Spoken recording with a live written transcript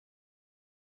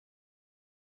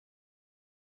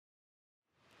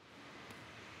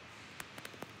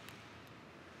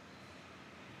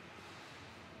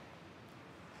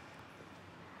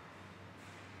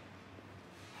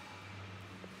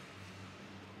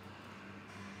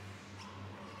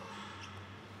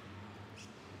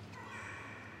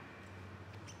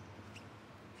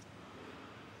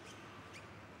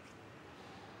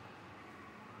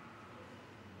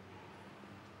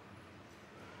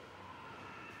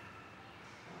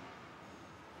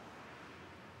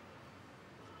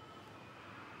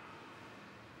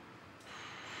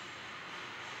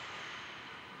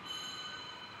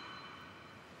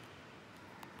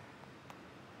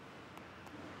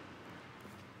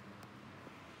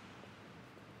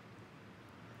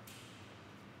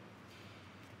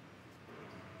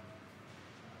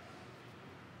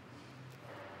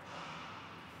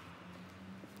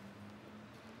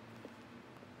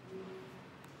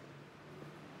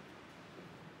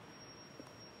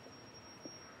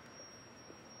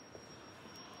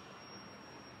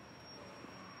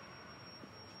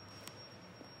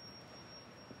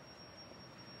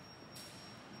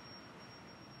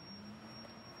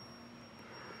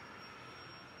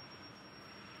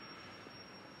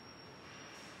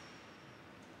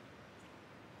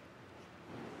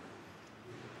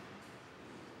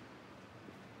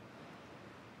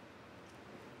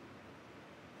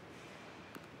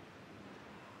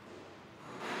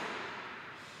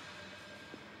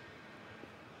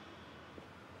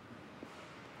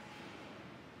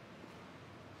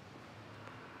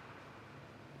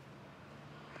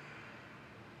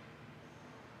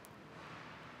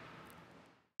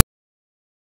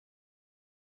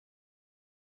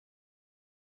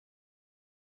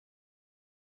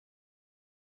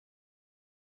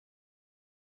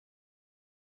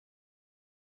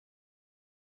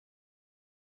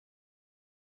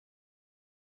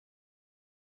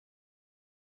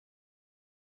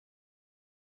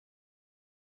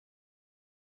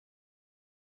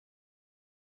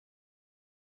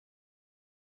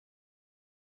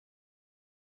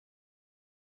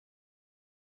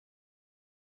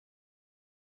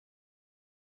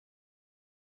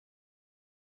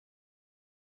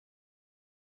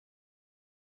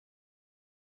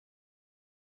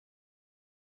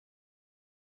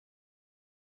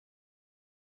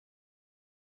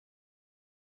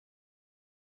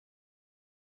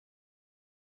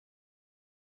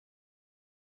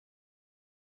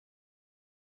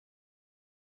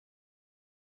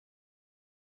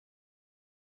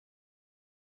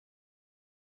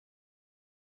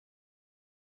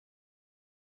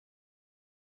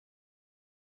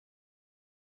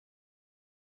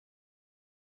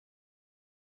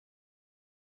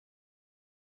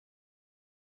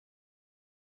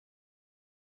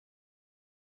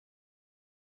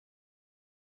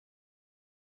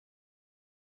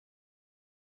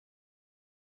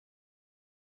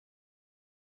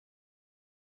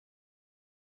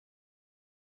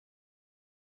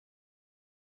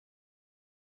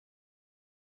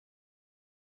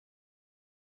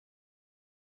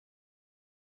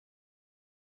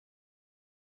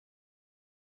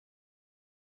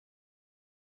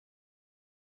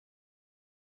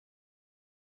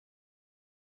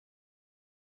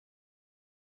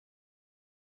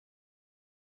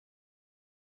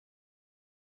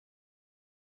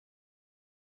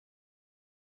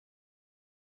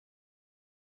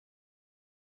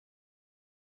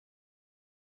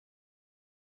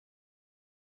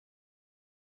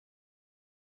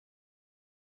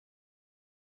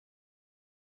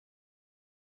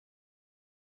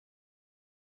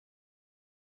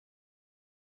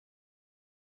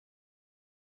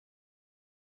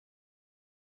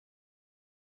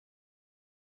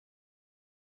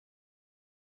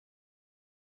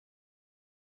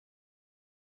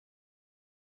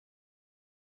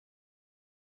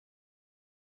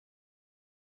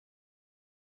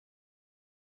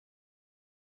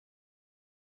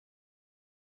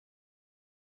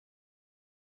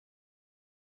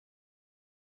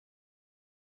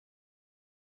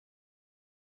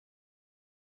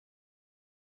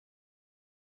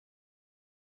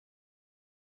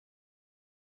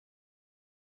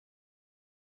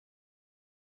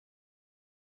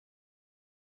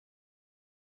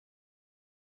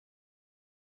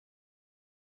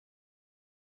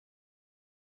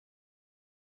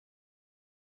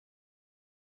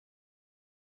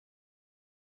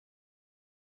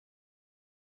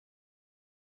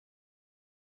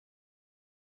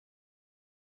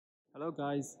Hello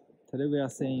guys, today we are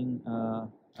seeing an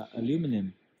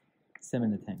aluminum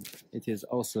cement tank. It is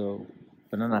also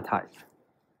banana type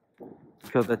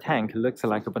because the tank looks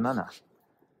like a banana.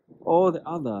 All the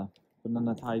other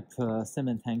banana type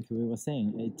cement tank we were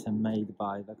seeing, it made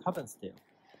by the carbon steel.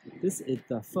 This is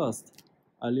the first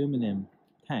aluminum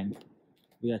tank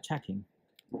we are checking.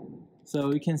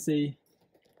 So you can see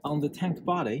on the tank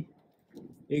body,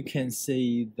 you can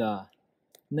see the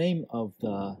name of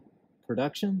the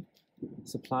production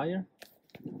supplier,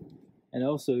 and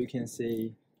also you can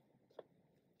see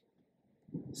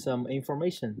some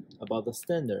information about the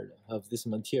standard of this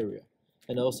material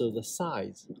and also the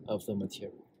size of the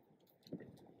material.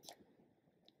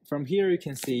 From here you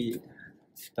can see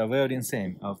the welding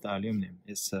seam of the aluminum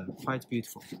is quite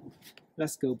beautiful.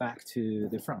 Let's go back to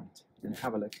the front and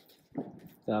have a look at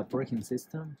the braking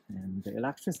system and the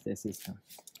electricity system.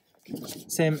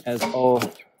 Same as all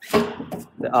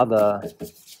the other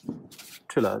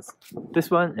trailers. This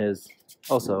one is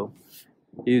also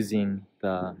using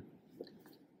the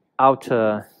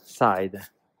outer side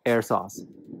air source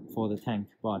for the tank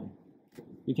body.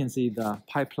 You can see the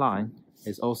pipeline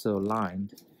is also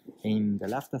lined in the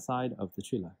left side of the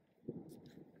trailer.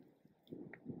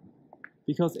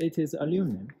 Because it is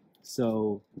aluminum,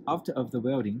 so after of the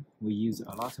welding, we use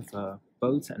a lot of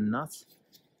bolts and nuts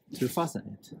to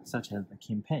fasten it, such as the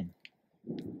king pin.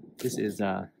 This is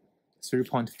a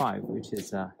 3.5, which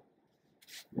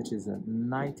is a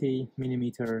 90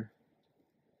 millimeter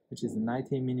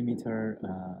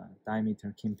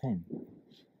diameter king pin.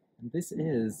 And this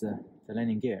is the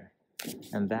landing gear,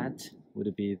 and that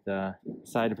would be the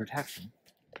side protection.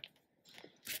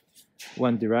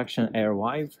 One direction air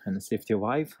valve and safety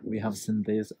valve. We have seen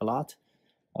this a lot.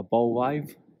 A ball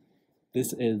valve.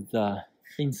 This is the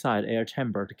inside air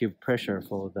chamber to give pressure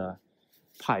for the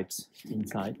pipes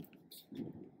inside.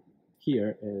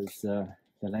 Here is the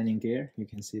landing gear. You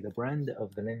can see the brand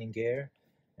of the landing gear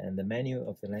and the menu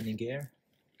of the landing gear.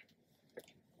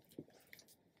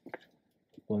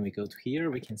 When we go to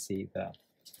here, we can see the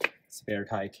spare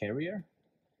tire carrier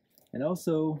and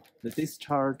also the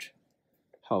discharge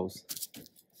hose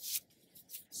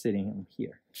sitting in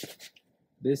here.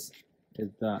 This is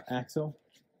the axle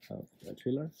of the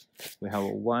trailer. We have a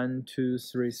 1, 2,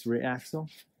 3 axle.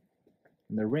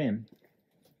 And the rim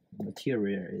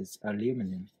material is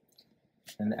aluminum,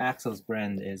 and the axle's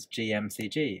brand is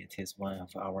GMCG. It is one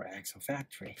of our axle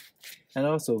factory. And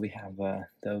also we have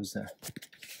those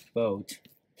bolt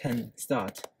 10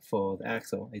 stud for the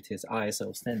axle. It is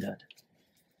ISO standard.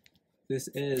 This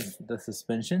is the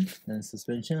suspension, and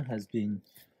suspension has been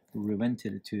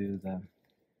revented to the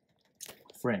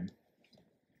frame,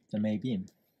 the main beam.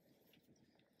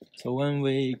 So when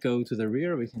we go to the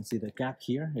rear, we can see the gap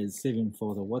here is saving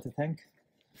for the water tank.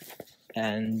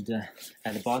 And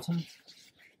at the bottom,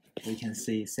 we can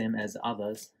see same as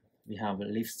others. We have a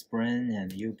leaf spring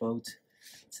and U-bolt.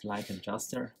 It's like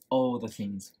adjuster. All the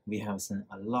things we have seen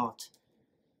a lot,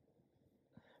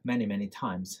 many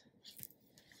times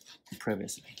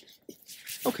previously.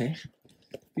 Okay,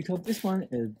 because this one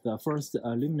is the first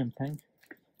aluminum tank,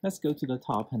 let's go to the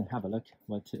top and have a look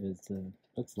what it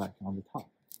looks like on the top.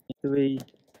 If we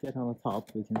get on the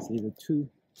top, we can see the two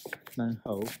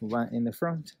manhole, one in the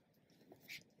front,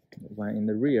 one in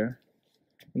the rear.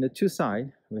 In the two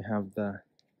sides, we have the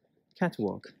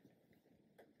catwalk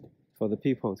for the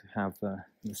people to have the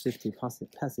safety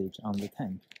passage on the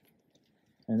tank.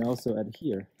 And also at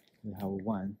here, we have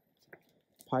one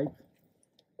pipe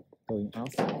going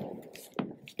outside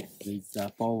with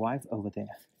the ball valve over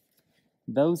there.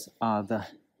 Those are the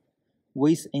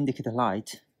width indicator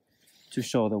light to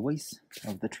show the width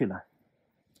of the trailer.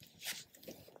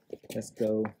 Let's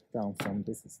go down from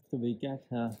this. So we get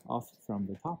off from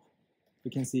the top.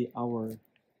 We can see our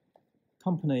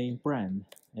company brand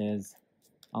is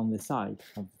on the side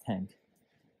of the tank.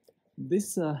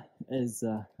 This is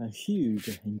a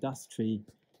huge industry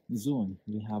zone.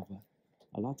 We have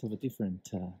a lot of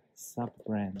different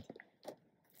sub-brands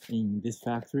in this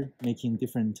factory, making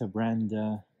different brand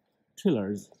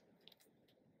trailers.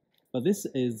 But this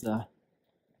is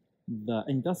the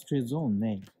industry zone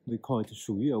name. We call it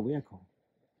属于 vehicle,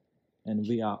 and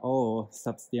we are all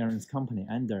subsidiaries company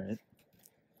under it.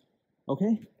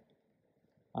 Okay,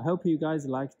 I hope you guys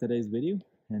liked today's video,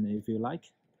 and if you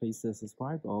like, please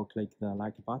subscribe or click the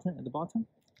like button at the bottom.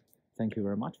 Thank you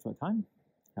very much for your time.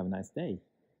 Have a nice day.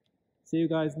 See you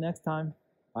guys next time.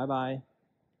 Bye bye.